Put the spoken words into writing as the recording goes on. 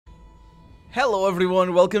Hello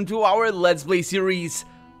everyone, welcome to our Let's Play series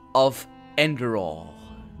of Enderal.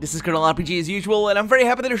 This is Colonel RPG as usual, and I'm very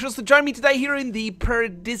happy that you're supposed to join me today here in the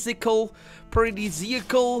paradisiacal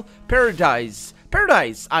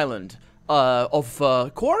paradise island of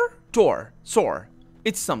Sor.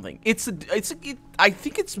 It's something. I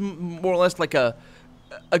think it's more or less like a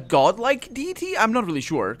godlike deity. I'm not really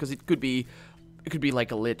sure because it could be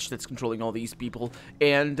like a lich that's controlling all these people.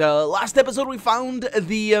 And last episode we found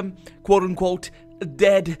the quote-unquote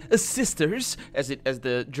dead sisters, as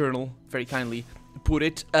the journal very kindly put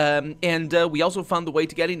it. And we also found the way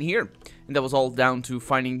to get in here. And that was all down to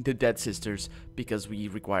finding the dead sisters, because we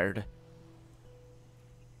required...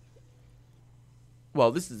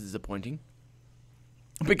 Well, this is disappointing.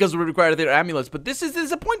 Because we required their amulets, but this is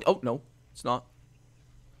disappointing. Oh, no, it's not.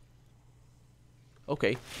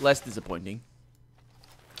 Okay, less disappointing.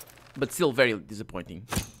 But still very disappointing.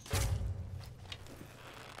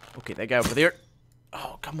 Okay, that guy over there.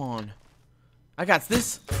 Oh, come on. I got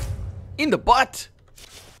this. In the butt.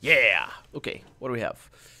 Yeah. Okay, what do we have?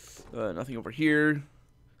 Nothing over here.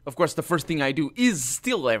 Of course, the first thing I do is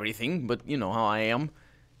steal everything, but you know how I am.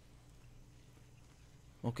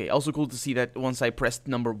 Okay, also cool to see that once I pressed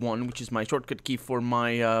number 1, which is my shortcut key for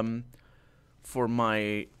my,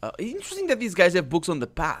 interesting that these guys have books on the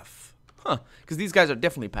path. Huh, because these guys are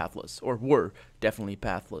definitely pathless, or were definitely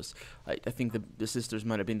pathless. I think the sisters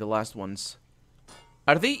might have been the last ones.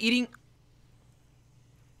 Are they eating?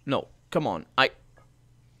 No, come on. What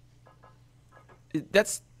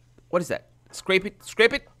is that? Scrape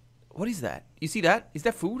it. What is that? You see that? Is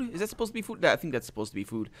that food? Is that supposed to be food? I think that's supposed to be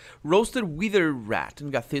food. Roasted wither rat. And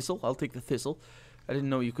we got thistle. I'll take the thistle. I didn't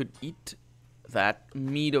know you could eat that.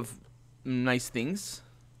 Meat of nice things.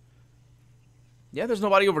 Yeah, there's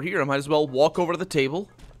nobody over here. I might as well walk over to the table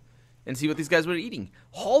and see what these guys were eating.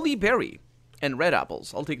 Holly berry and red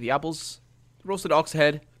apples. I'll take the apples. Roasted ox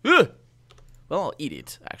head. Ugh! Well, I'll eat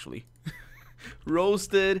it, actually.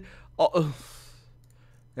 Roasted.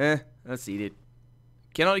 Let's eat it.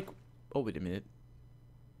 Oh, wait a minute.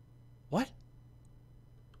 What?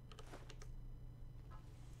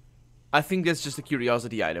 I think that's just a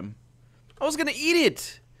curiosity item. I was gonna eat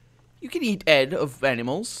it. You can eat head of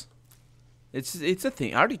animals. It's a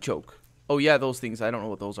thing. Artichoke. Oh yeah, those things. I don't know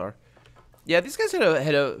what those are. Yeah, these guys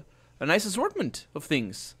had a nice assortment of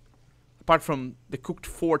things. Apart from the cooked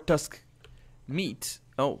 4-tusk meat.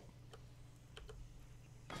 Oh.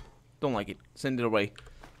 Don't like it. Send it away.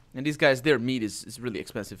 And these guys, their meat is really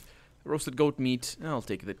expensive. Roasted goat meat. I'll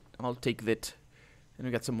take that. I'll take that. And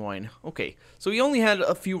we got some wine. Okay. So we only had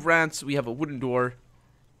a few rats. We have a wooden door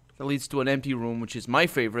that leads to an empty room, which is my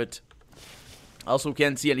favorite. Also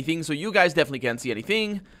can't see anything, so you guys definitely can't see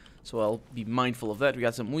anything. So I'll be mindful of that. We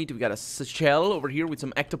got some wheat, we got a shell over here with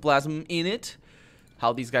some ectoplasm in it.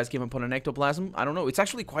 How these guys came upon an ectoplasm, I don't know. It's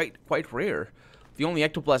actually quite rare. The only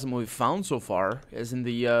ectoplasm we've found so far is in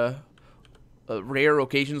the rare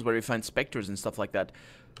occasions where we find specters and stuff like that.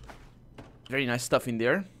 Very nice stuff in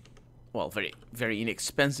there. Well, very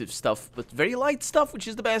inexpensive stuff, but very light stuff, which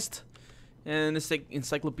is the best. And it's like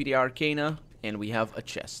Encyclopedia Arcana, and we have a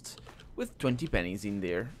chest with 20 pennies in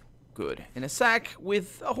there. Good. And a sack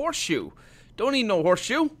with a horseshoe. Don't need no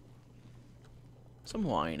horseshoe. Some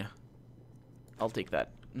wine. I'll take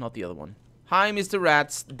that. Not the other one. Hi, Mr.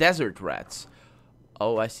 Rats. Desert rats.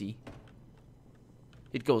 Oh, I see.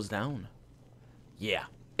 It goes down. Yeah.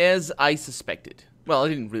 As I suspected. Well, I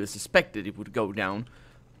didn't really suspect it would go down.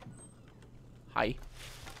 Hi.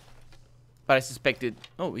 But I suspected...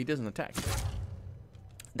 Oh, he doesn't attack.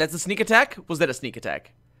 That's a sneak attack? Was that a sneak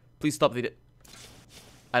attack? Please stop the...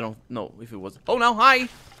 I don't know if it was... Oh, no, hi!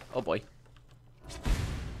 Oh, boy.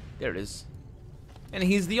 There it is. And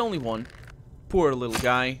he's the only one. Poor little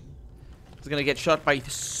guy. He's gonna get shot by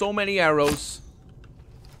so many arrows.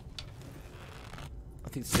 I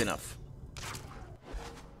think it's enough.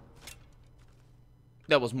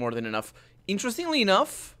 That was more than enough. Interestingly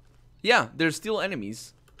enough, yeah, there's still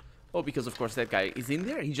enemies. Oh, because, of course, that guy is in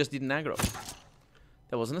there. He just didn't aggro.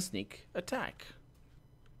 That wasn't a sneak attack.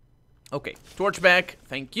 Okay, torch back.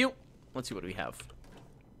 Thank you. Let's see what we have.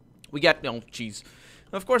 We got no cheese.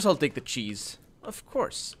 Of course, I'll take the cheese. Of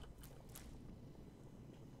course.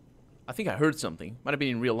 I think I heard something. Might have been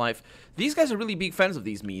in real life. These guys are really big fans of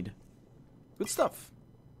these mead. Good stuff.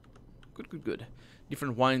 Good.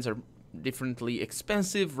 Different wines are differently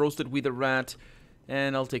expensive. Roasted with a rat.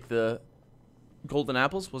 And I'll take the golden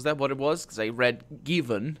apples. Was that what it was? Because I read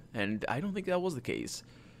given, and I don't think that was the case.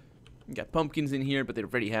 We got pumpkins in here, but they're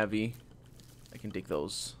very heavy. I can take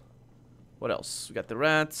those. What else? We got the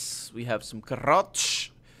rats. We have some carrots.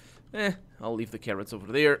 I'll leave the carrots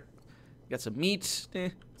over there. Got some meat.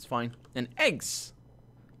 It's fine. And eggs.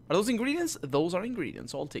 Are those ingredients? Those are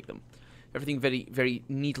ingredients. So I'll take them. Everything very, very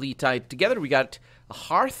neatly tied together. We got a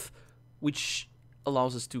hearth, which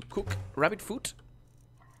allows us to cook rabbit food.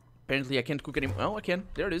 Apparently I can't cook anymore. Oh, I can.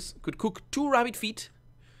 There it is. Could cook 2 rabbit feet.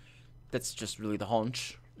 That's just really the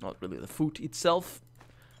haunch, not really the food itself.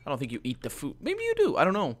 I don't think you eat the food. Maybe you do. I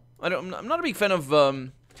don't know. I'm not a big fan of.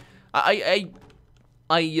 I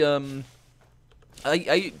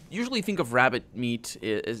usually think of rabbit meat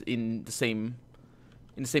as in the same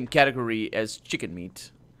category as chicken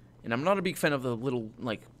meat, and I'm not a big fan of the little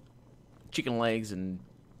like chicken legs and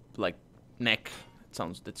like neck.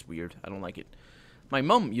 That's weird. I don't like it. My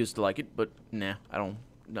mom used to like it, but nah, I'm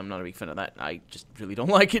not a big fan of that. I just really don't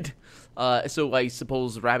like it. So I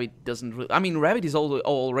suppose rabbit doesn't really... I mean, rabbit is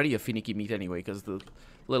already a finicky meat anyway, because the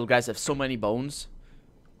little guys have so many bones.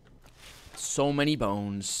 So many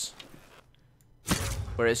bones.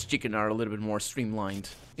 Whereas chicken are a little bit more streamlined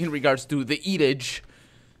in regards to the eatage.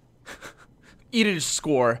 Eatage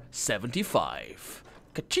score 75.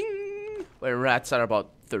 Ka-ching! Where rats are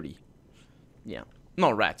about 30. Yeah.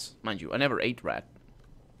 No rats, mind you. I never ate rat.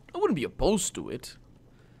 I wouldn't be opposed to it.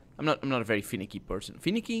 I'm not a very finicky person.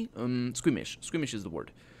 Finicky? Squeamish. Squeamish is the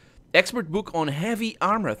word. Expert book on heavy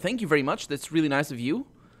armor. Thank you very much. That's really nice of you.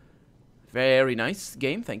 Very nice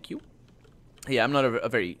game. Thank you. Yeah, I'm not a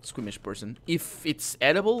very squeamish person. If it's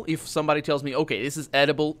edible, if somebody tells me, okay, this is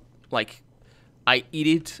edible, like I eat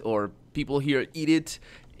it or people here eat it,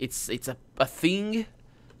 it's a thing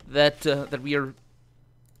that that we are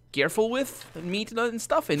careful with meat and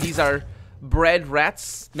stuff. And these are bred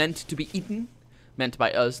rats meant to be eaten. Meant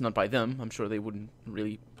by us, not by them. I'm sure they wouldn't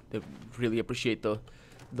really appreciate the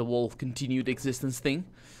whole continued existence thing.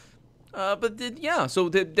 Yeah, so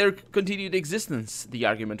their continued existence, the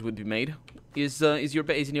argument would be made, is in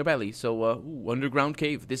your belly. So ooh, underground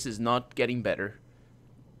cave. This is not getting better.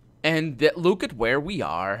 And look at where we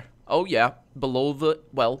are. Oh yeah, below the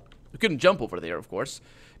we couldn't jump over there, of course,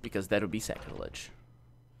 because that would be sacrilege.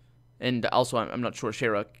 And also, I'm not sure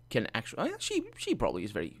Shara can actually. She probably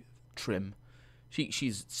is very trim.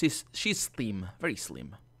 She's slim, very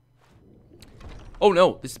slim. Oh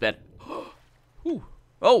no, this is bad. Ooh.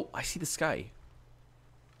 Oh, I see the sky.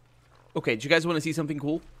 Okay, do you guys want to see something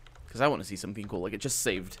cool? Because I want to see something cool. Like, it just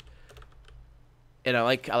saved, and I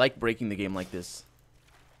like breaking the game like this.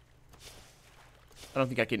 I don't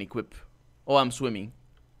think I can equip. Oh, I'm swimming.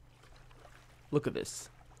 Look at this.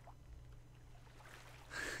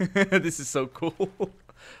 This is so cool.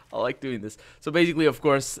 I like doing this. So basically, of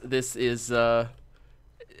course, this is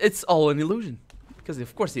it's all an illusion, because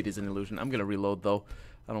of course it is an illusion. I'm gonna reload though.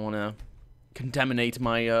 I don't want to contaminate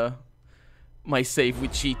my my save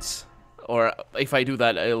with cheats, or if I do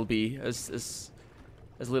that, it'll be as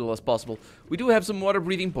little as possible. We do have some water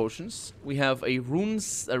breathing potions. We have a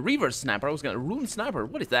reaver snapper. I was gonna rune sniper.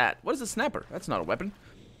 What is that? What is a snapper? That's not a weapon.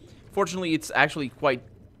 Fortunately, it's actually quite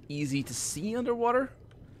easy to see underwater.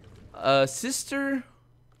 Sister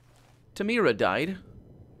Tamira died.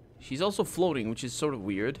 She's also floating, which is sort of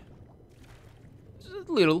weird. Just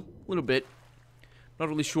a little bit. Not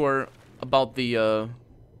really sure about the,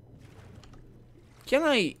 Can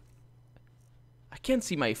I can't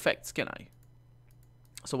see my effects, can I?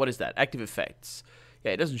 So what is that? Active effects.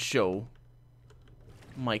 Yeah, it doesn't show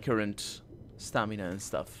my current stamina and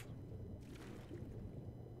stuff.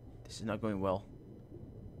 This is not going well.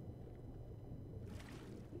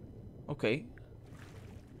 Okay.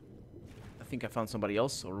 I think I found somebody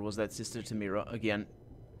else, or was that Sister Tamira again?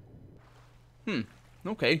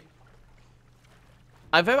 Okay.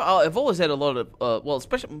 I've always had a lot of well,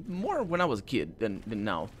 especially more when I was a kid than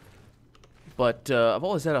now. But I've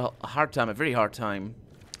always had a very hard time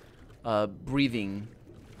breathing,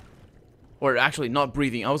 or actually not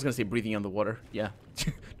breathing. I was gonna say breathing underwater. Yeah,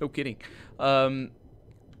 no kidding.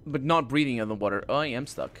 But not breathing underwater. Oh, I am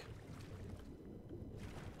stuck.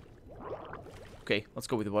 Okay, let's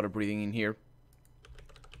go with the water breathing in here.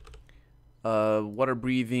 Water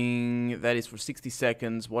breathing, that is for 60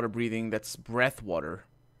 seconds. Water breathing, that's breath water.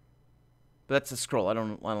 But that's a scroll. I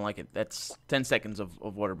don't like it. That's 10 seconds of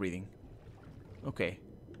water breathing. Okay.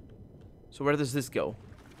 So where does this go?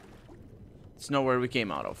 It's not where we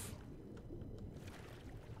came out of.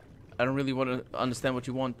 I don't really want to understand what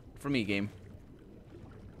you want from me, game.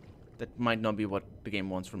 That might not be what the game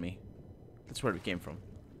wants from me. That's where we came from.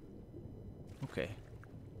 Okay.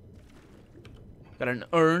 Got an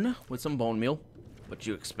urn with some bone meal. What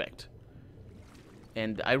you expect.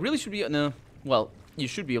 And I really should be... No, well, you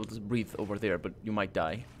should be able to breathe over there, but you might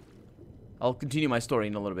die. I'll continue my story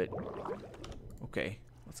in a little bit. Okay,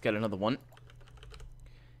 let's get another one.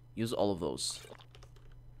 Use all of those.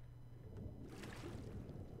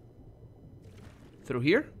 Through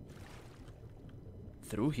here?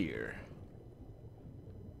 Through here.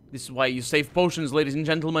 This is why you save potions, ladies and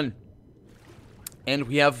gentlemen. And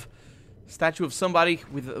we have a statue of somebody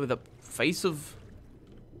with a face of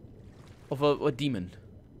a demon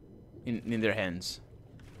in their hands.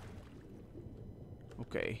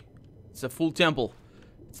 Okay. It's a full temple.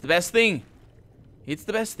 It's the best thing. It's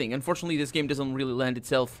the best thing. Unfortunately, this game doesn't really lend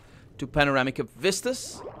itself to panoramic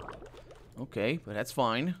vistas. Okay, but that's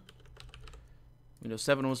fine. Windows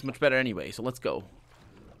 7 was much better anyway, so let's go.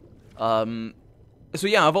 So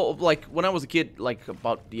yeah, like, when I was a kid, like,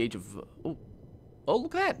 about the age of... Oh,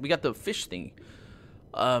 look at that. We got the fish thing.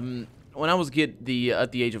 When I was a kid,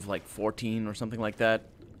 at the age of, like, 14 or something like that,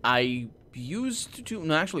 I used to...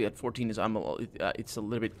 No, actually, at 14, it's a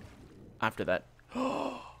little bit after that.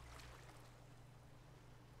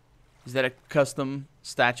 Is that a custom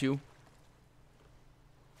statue?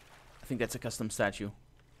 I think that's a custom statue.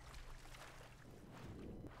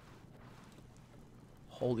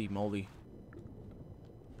 Holy moly.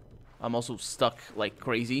 I'm also stuck like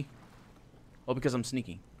crazy. Oh, because I'm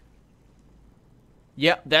sneaking.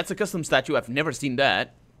 Yeah, that's a custom statue. I've never seen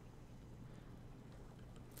that.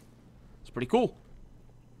 It's pretty cool.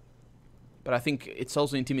 But I think it's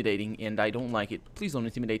also intimidating, and I don't like it. Please don't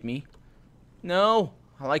intimidate me. No.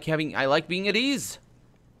 I like being at ease.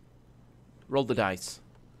 Roll the dice.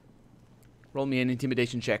 Roll me an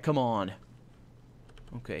intimidation check. Come on.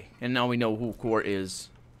 Okay. And now we know who Core is.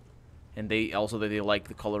 And they like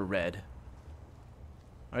the color red.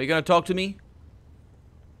 Are you gonna talk to me?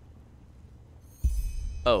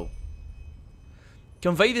 Oh.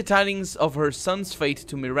 Convey the tidings of her son's fate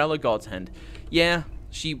to Mirella God's Hand. Yeah,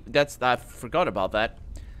 I forgot about that.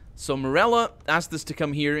 So Mirella asked us to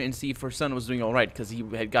come here and see if her son was doing alright, because he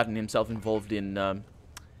had gotten himself involved in,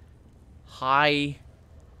 Hi.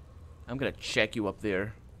 I'm gonna check you up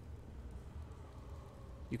there.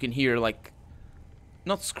 You can hear, like,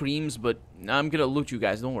 not screams, but I'm gonna loot you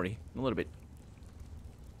guys, don't worry. A little bit.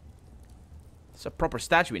 It's a proper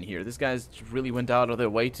statue in here. This guy's really went out of their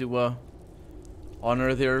way to,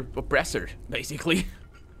 honor their oppressor, basically.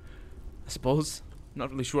 I suppose. Not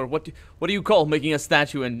really sure. What do you call making a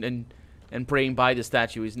statue and praying by the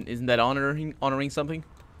statue? Isn't that honoring something?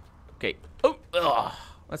 Okay. Oh, ugh.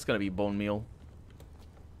 That's gonna be bone meal.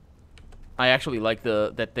 I actually like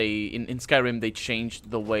that they in Skyrim they changed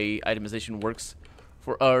the way itemization works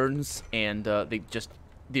for urns, and they just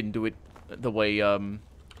didn't do it the way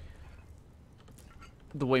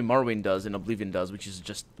Morrowind does and Oblivion does, which is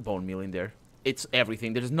just bone meal in there. It's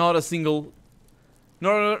everything. There's not a single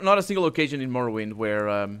occasion in Morrowind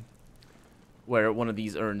where one of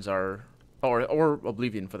these urns are, or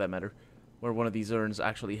Oblivion for that matter, where one of these urns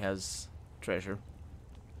actually has treasure.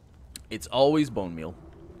 It's always bone meal.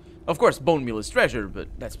 Of course, bone meal is treasure, but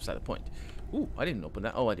that's beside the point. Ooh, I didn't open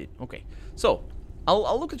that. Oh, I did. Okay. So,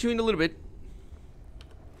 I'll look at you in a little bit.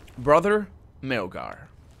 Brother Meogar.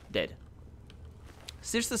 Dead.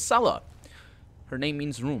 Sister Sala. Her name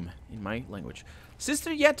means room in my language.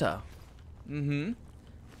 Sister Yetta. Mm-hmm.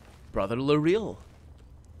 Brother Loril.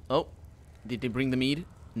 Oh. Did they bring the mead?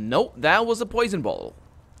 No, that was a poison bottle.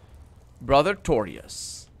 Brother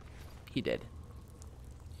Torius. He dead.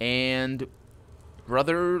 And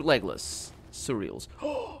Brother Legless. Surreals.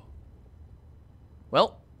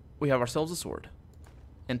 Well, we have ourselves a sword.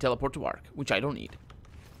 And teleport to Ark, which I don't need.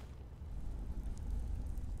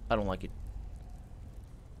 I don't like it.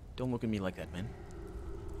 Don't look at me like that, man.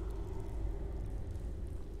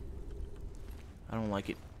 I don't like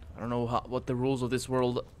it. I don't know what the rules of this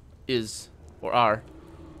world is or are.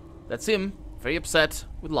 That's him. Very upset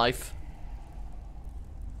with life.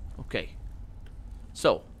 Okay.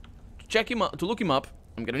 So, to check him up, to look him up,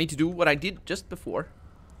 I'm gonna need to do what I did just before.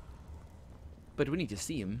 But we need to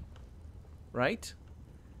see him, right?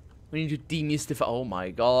 We need to demystify. Oh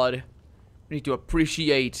my god. We need to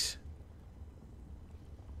appreciate.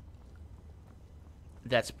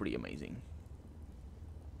 That's pretty amazing.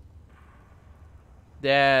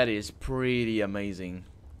 That is pretty amazing.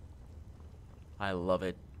 I love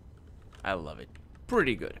it. I love it.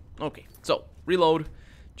 Pretty good. Okay, so reload,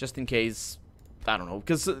 just in case. I don't know,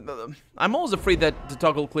 because I'm always afraid that the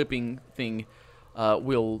toggle clipping thing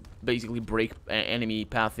will basically break enemy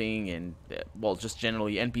pathing and, well, just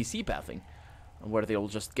generally NPC pathing, where they'll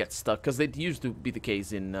just get stuck. Because it used to be the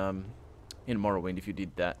case in Morrowind. If you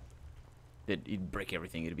did that, it'd break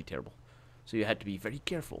everything. It'd be terrible. So you had to be very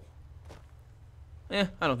careful. I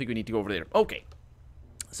don't think we need to go over there. Okay.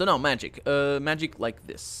 So now magic. Magic like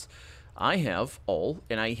this. I have all,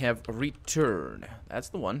 and I have return. That's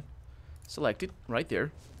the one. Select it right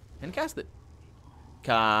there, and cast it.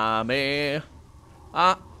 Kame.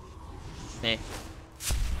 Ah.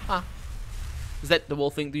 Ha. Is that the whole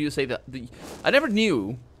thing? Do you say that? I never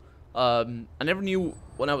knew. I never knew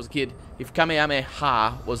when I was a kid if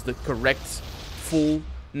Kamehameha was the correct full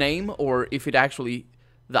name or if it actually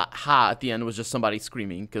the ha at the end was just somebody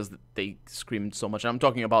screaming because they screamed so much. I'm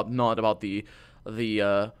talking about not about the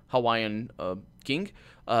Hawaiian king,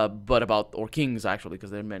 but about or kings actually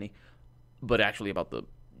because there are many, but actually about the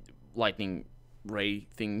lightning ray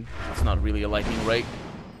thing. It's not really a lightning ray.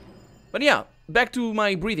 But yeah, back to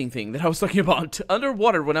my breathing thing that I was talking about.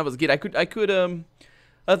 Underwater, when I was a kid, I could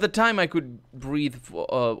at the time I could breathe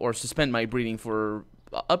or suspend my breathing for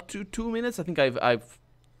up to 2 minutes. I think I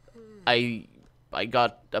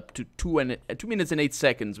got up to 2 minutes and 8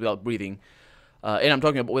 seconds without breathing, and I'm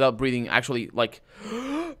talking about without breathing actually like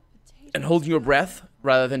and holding your breath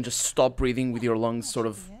rather than just stop breathing with your lungs sort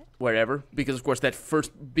of wherever, because of course that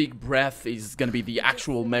first big breath is going to be the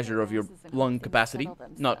actual measure of your lung capacity,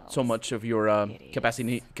 not so much of your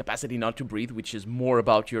capacity not to breathe, which is more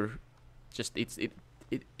about your just it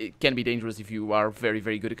can be dangerous if you are very,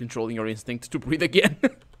 very good at controlling your instinct to breathe again.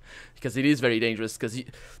 Because it is very dangerous because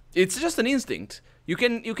it's just an instinct. You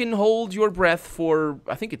can hold your breath for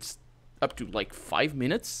I think it's up to like 5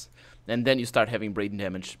 minutes and then you start having brain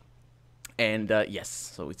damage. And yes,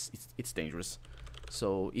 so it's dangerous.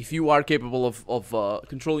 So if you are capable of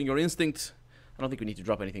controlling your instinct, I don't think we need to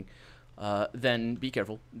drop anything, then be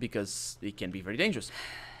careful because it can be very dangerous.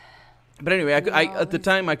 But anyway, I at the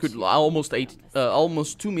time I could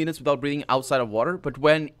almost 2 minutes without breathing outside of water. But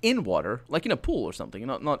when in water, like in a pool or something,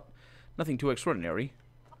 nothing too extraordinary.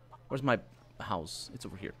 Where's my house? It's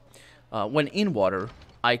over here. When in water,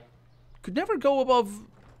 I could never go above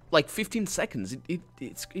like 15 seconds.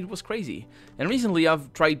 It was crazy. And recently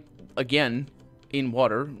I've tried again in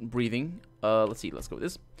water breathing. Let's see. Let's go with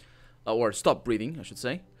this, or stop breathing, I should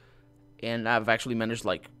say. And I've actually managed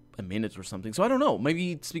like a minute or something. So I don't know.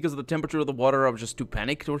 Maybe it's because of the temperature of the water. I was just too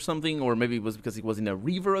panicked or something, or maybe it was because it was in a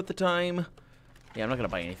river at the time. Yeah, I'm not gonna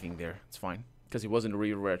buy anything there. It's fine because it was in a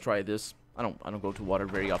river where I tried this. I don't go to water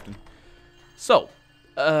very often. So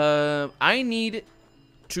I need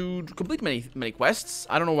to complete many quests.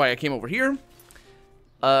 I don't know why I came over here.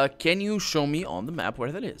 Can you show me on the map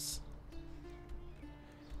where that is?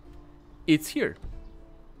 It's here.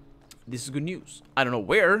 This is good news. I don't know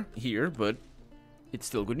where here, but it's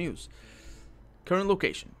still good news. Current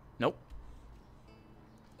location. Nope.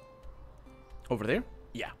 Over there?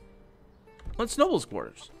 Yeah. On Snowball's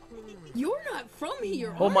quarters. You're not from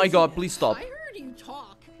here. Oh my god, please stop. I heard you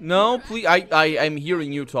talk. No, please. I'm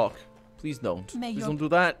hearing you talk. Please don't. Please don't do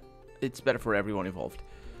that. It's better for everyone involved.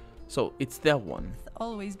 So, it's that one.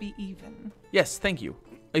 Always be even. Yes, thank you.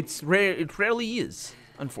 It's rare. It rarely is,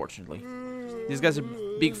 unfortunately. These guys are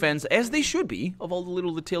big fans, as they should be, of all the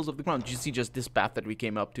little details of the ground. Did you see just this path that we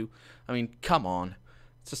came up to? I mean, come on.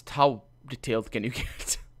 It's just how detailed can you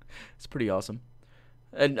get? It's pretty awesome.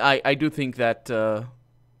 And I do think that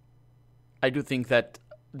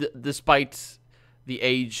despite the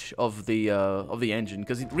age of the engine,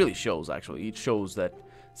 because it really shows actually, it shows that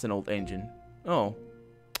it's an old engine. Oh,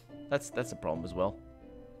 that's a problem as well.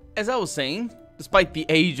 As I was saying, despite the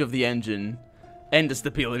age of the engine and the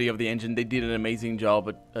stability of the engine, they did an amazing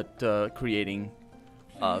job at creating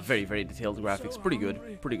very, very detailed graphics. Pretty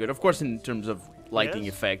good. Of course, in terms of lighting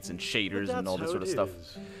effects and shaders and all that sort of stuff.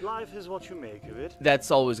 Life is what you make of it.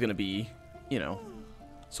 That's always gonna be, you know.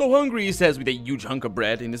 So hungry, he says, with a huge hunk of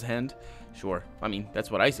bread in his hand. Sure. I mean,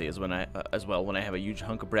 that's what I say as when I have a huge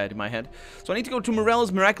hunk of bread in my hand. So I need to go to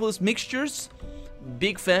Morella's Miraculous Mixtures.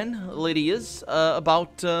 Big fan, lady is,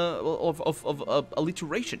 about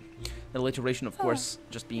alliteration. Alliteration, of course,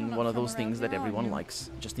 just being one of those things that everyone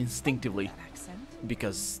likes, just instinctively,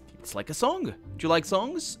 because it's like a song. Do you like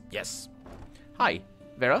songs? Yes. Hi,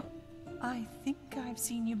 Vera. I think I've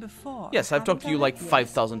seen you before. Yes, I've talked to you like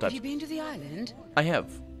 5,000 times. Have you been to the island? I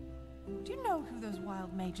have. Do you know who those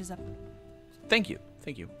wild mages are? Thank you.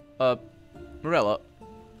 Morella.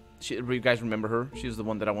 You guys remember her? She was the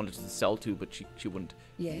one that I wanted to sell to, but she wouldn't.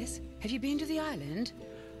 Yes. Have you been to the island?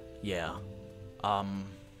 Yeah.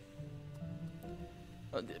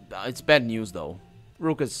 It's bad news though.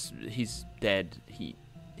 Rukas, he's dead. He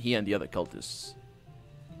and the other cultists.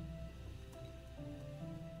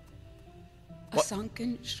 A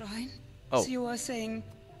sunken shrine? Oh. So you are saying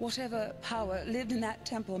whatever power lived in that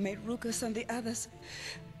temple made Rukus and the others?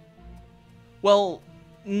 Well,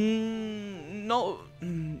 no,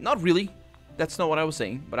 not really. That's not what I was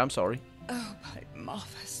saying, but I'm sorry. Oh, my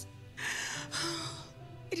Marthas.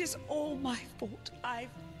 It is all my fault. I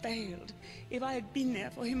failed. If I had been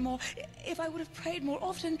there for him more, if I would have prayed more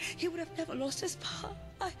often, he would have never lost his power.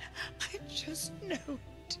 I just know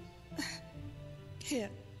it. Here,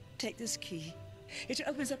 Take this key. It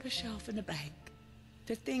opens up a shelf in the bank.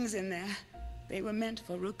 The things in there, they were meant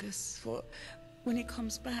for Ruckus, for when he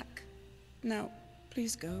comes back. Now,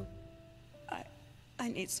 please go. I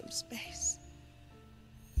need some space.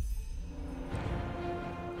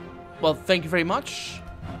 Well, thank you very much.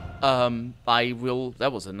 I will.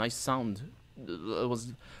 That was a nice sound. It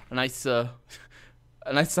was a nice, a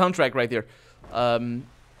nice soundtrack right there.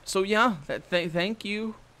 So yeah, thank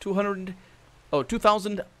you.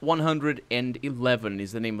 2111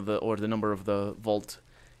 is the name of the number of the vault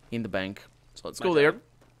in the bank. So let's go there.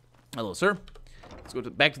 Hello, sir. Let's go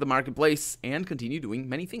back to the marketplace and continue doing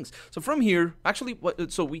many things. So from here, actually,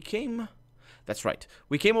 so we came. That's right.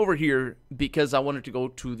 We came over here because I wanted to go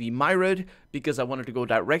to the Myriad, because I wanted to go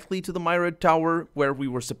directly to the Myriad Tower where we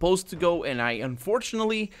were supposed to go, and I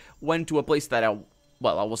unfortunately went to a place that I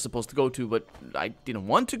was supposed to go to, but I didn't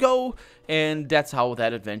want to go, and that's how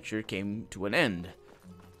that adventure came to an end.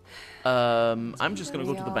 I'm just gonna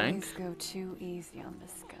go to the bank. They always go too easy on the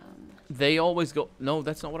scum. They always go. No,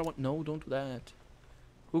 that's not what I want. No, don't do that.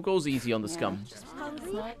 Who goes easy on the scum?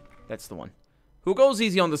 That's the one. Who goes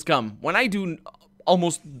easy on the scum? When I do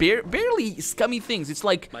almost barely scummy things, it's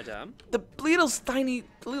like Madame? the littlest tiny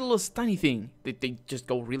thing. They just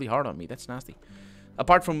go really hard on me. That's nasty.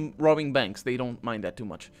 Apart from robbing banks, they don't mind that too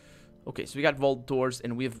much. Okay, so we got vault doors,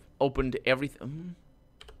 and we've opened everything.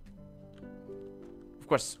 Of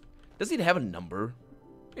course, does it have a number?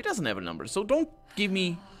 It doesn't have a number, so don't give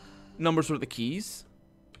me numbers for the keys.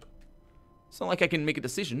 It's not like I can make a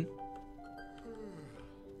decision.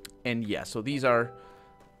 And yeah, so these are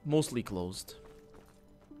mostly closed.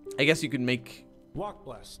 I guess you could make... Walk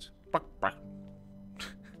blessed.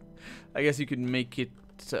 I guess you could make it,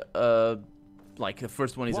 like the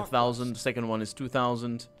first one is 1,000, the second one is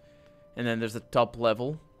 2,000. And then there's a top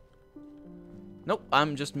level. Nope,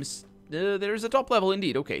 I'm just there's a top level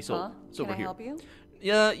indeed. Okay, so it's over here. Can I help you?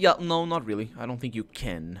 Yeah, no, not really. I don't think you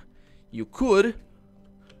can. You could.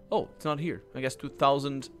 Oh, it's not here. I guess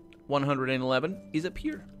 2,111 is up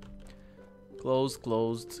here. Closed,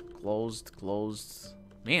 closed, closed, closed.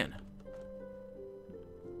 Man.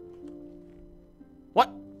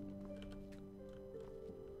 What?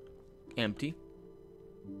 Empty.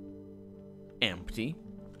 Empty.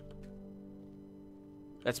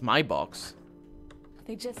 That's my box.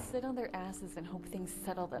 They just sit on their asses and hope things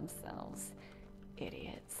settle themselves.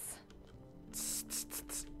 Idiots.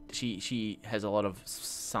 She has a lot of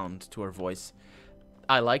sound to her voice.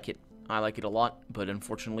 I like it. I like it a lot, but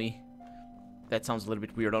unfortunately, that sounds a little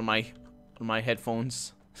bit weird on my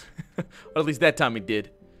headphones. Or at least that time it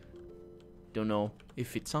did. Don't know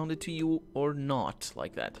if it sounded to you or not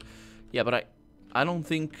like that. Yeah, but I don't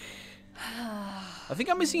think... I think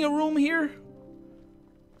I'm missing a room here.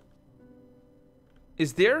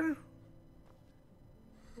 Is there?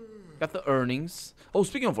 Got the earnings. Oh,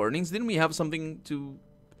 speaking of earnings, didn't we have something to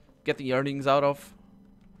get the earnings out of?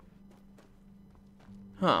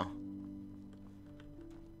 Huh.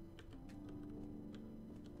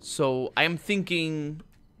 So, I'm thinking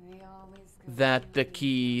that the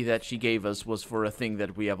key that she gave us was for a thing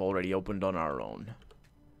that we have already opened on our own.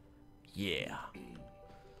 Yeah.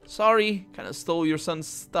 Sorry, kind of stole your son's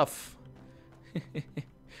stuff.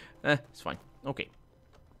 It's fine. Okay.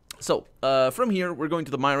 So, from here, we're going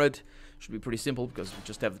to the Myriad. Should be pretty simple because we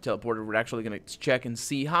just have the teleporter. We're actually going to check and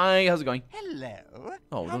see. Hi, how's it going? Hello.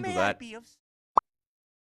 Oh, don't do that.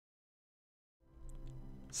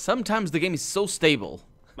 Sometimes the game is so stable.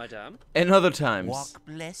 Madame? And other times... Walk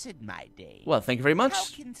blessed, my day. Well, thank you very much. How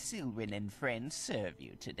can Sylvan and friends serve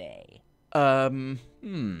you today? No,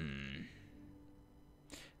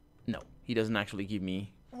 he doesn't actually give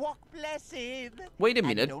me... Walk blessed. Wait a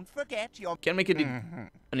minute. And don't forget your... Can I make it an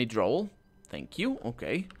hydrol? Thank you.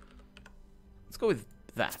 Okay. Let's go with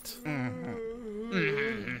that.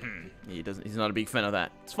 He doesn't. He's not a big fan of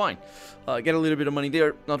that. It's fine. Get a little bit of money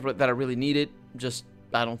there. Not that I really need it. Just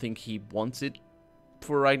I don't think he wants it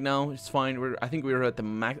for right now. It's fine. I think we were at the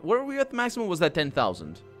max. Where were we at the maximum? Was that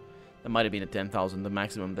 10,000? That might have been at 10,000, the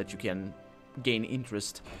maximum that you can gain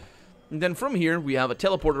interest. And then from here, we have a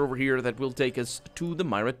teleporter over here that will take us to the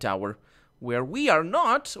Myriad Tower, where we are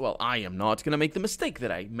not, well, I am not going to make the mistake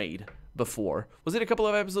that I made before. Was it a couple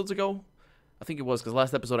of episodes ago? I think it was, because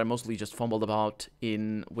last episode I mostly just fumbled about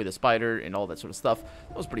with a spider and all that sort of stuff.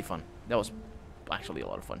 That was pretty fun. That was actually a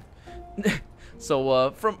lot of fun.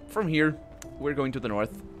 So, from here, we're going to the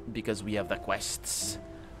north, because we have the quests.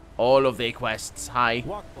 All of the quests. Hi.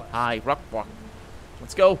 Hi, rock.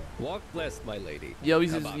 Let's go. Walk blessed, my lady. Yo,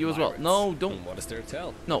 you as well. No, don't. What is there to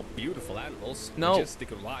tell? No. Beautiful animals. No. Majestic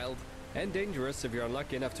and wild. And dangerous if you're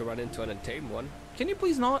unlucky enough to run into an untamed one. Can you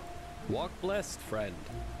please not? Walk blessed, friend.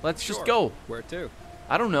 Let's Sure. just go. Where to?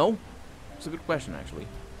 I don't know. It's a good question, actually.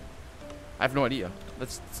 I have no idea.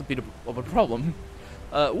 That's a bit of a problem.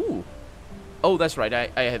 Ooh. Oh, that's right.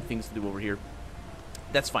 I have things to do over here.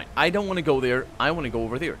 That's fine. I don't want to go there. I want to go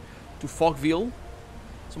over there. To Fogville.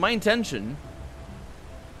 So my intention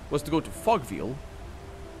was to go to Fogville,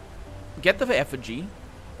 get the effigy,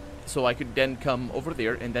 so I could then come over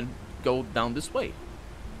there and then go down this way.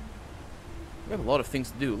 We have a lot of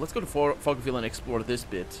things to do. Let's go to Fogville and explore this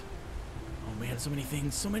bit. Oh man, so many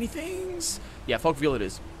things, so many things. Yeah, Fogville it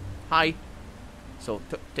is. Hi. So,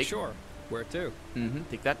 take... Sure. Where to?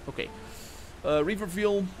 Take that. Okay.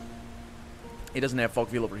 Riverville. It doesn't have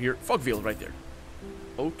Fogville over here. Fogville right there.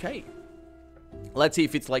 Okay. Let's see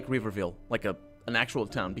if it's like Riverville, like an actual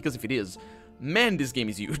town. Because if it is, man, this game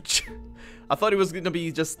is huge. I thought it was gonna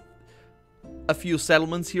be just a few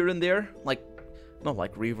settlements here and there, like not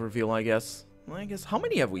like Riverville, I guess. I guess how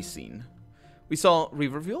many have we seen? We saw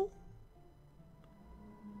Riverville,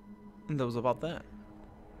 and that was about that.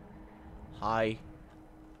 Hi.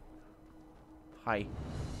 Hi.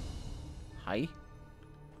 Hi.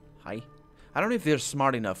 Hi. I don't know if they're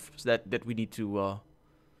smart enough so that we need to,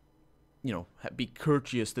 you know, be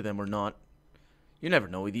courteous to them or not. You never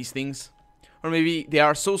know with these things. Or maybe they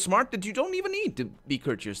are so smart that you don't even need to be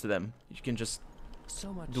courteous to them. You can just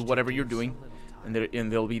do whatever you're doing, and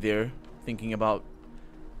they'll be there thinking about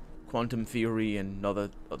quantum theory and all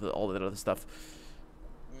that other stuff.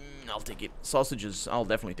 I'll take it. Sausages. I'll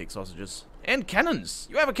definitely take sausages. And cannons.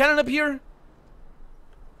 You have a cannon up here?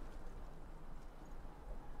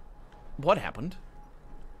 What happened?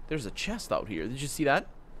 There's a chest out here. Did you see that?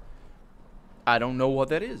 I don't know what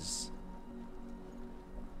that is.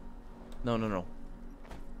 No, no, no.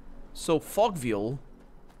 So, Fogville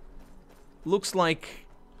looks like...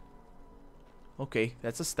 Okay,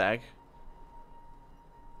 that's a stag.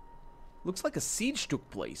 Looks like a siege took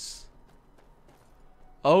place.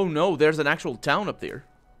 Oh no, there's an actual town up there.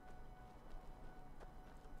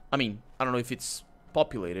 I mean, I don't know if it's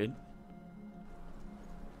populated.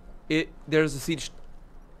 There's a siege...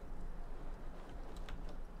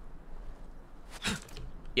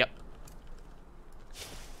 Yep.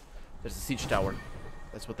 There's a siege tower.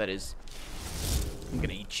 That's what that is. I'm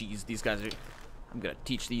gonna eat cheese. These guys are... I'm gonna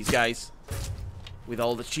teach these guys with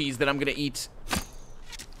all the cheese that I'm gonna eat.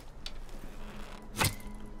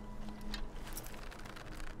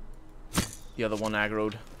 The other one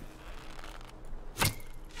aggroed.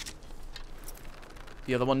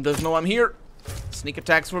 The other one doesn't know I'm here. Sneak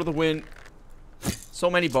attacks for the win.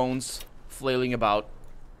 So many bones flailing about.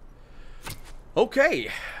 Okay.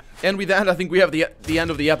 And with that, I think we have the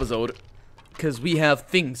end of the episode. Because we have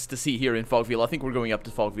things to see here in Fogville. I think we're going up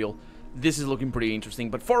to Fogville. This is looking pretty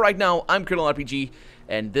interesting. But for right now, I'm Colonel RPG.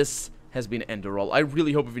 And this has been Enderal. I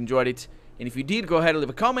really hope you've enjoyed it. And if you did, go ahead and leave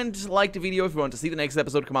a comment. Like the video if you want to see the next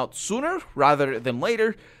episode come out sooner rather than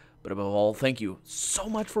later. But above all, thank you so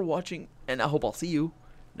much for watching. And I hope I'll see you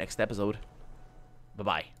next episode.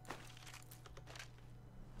 Bye-bye.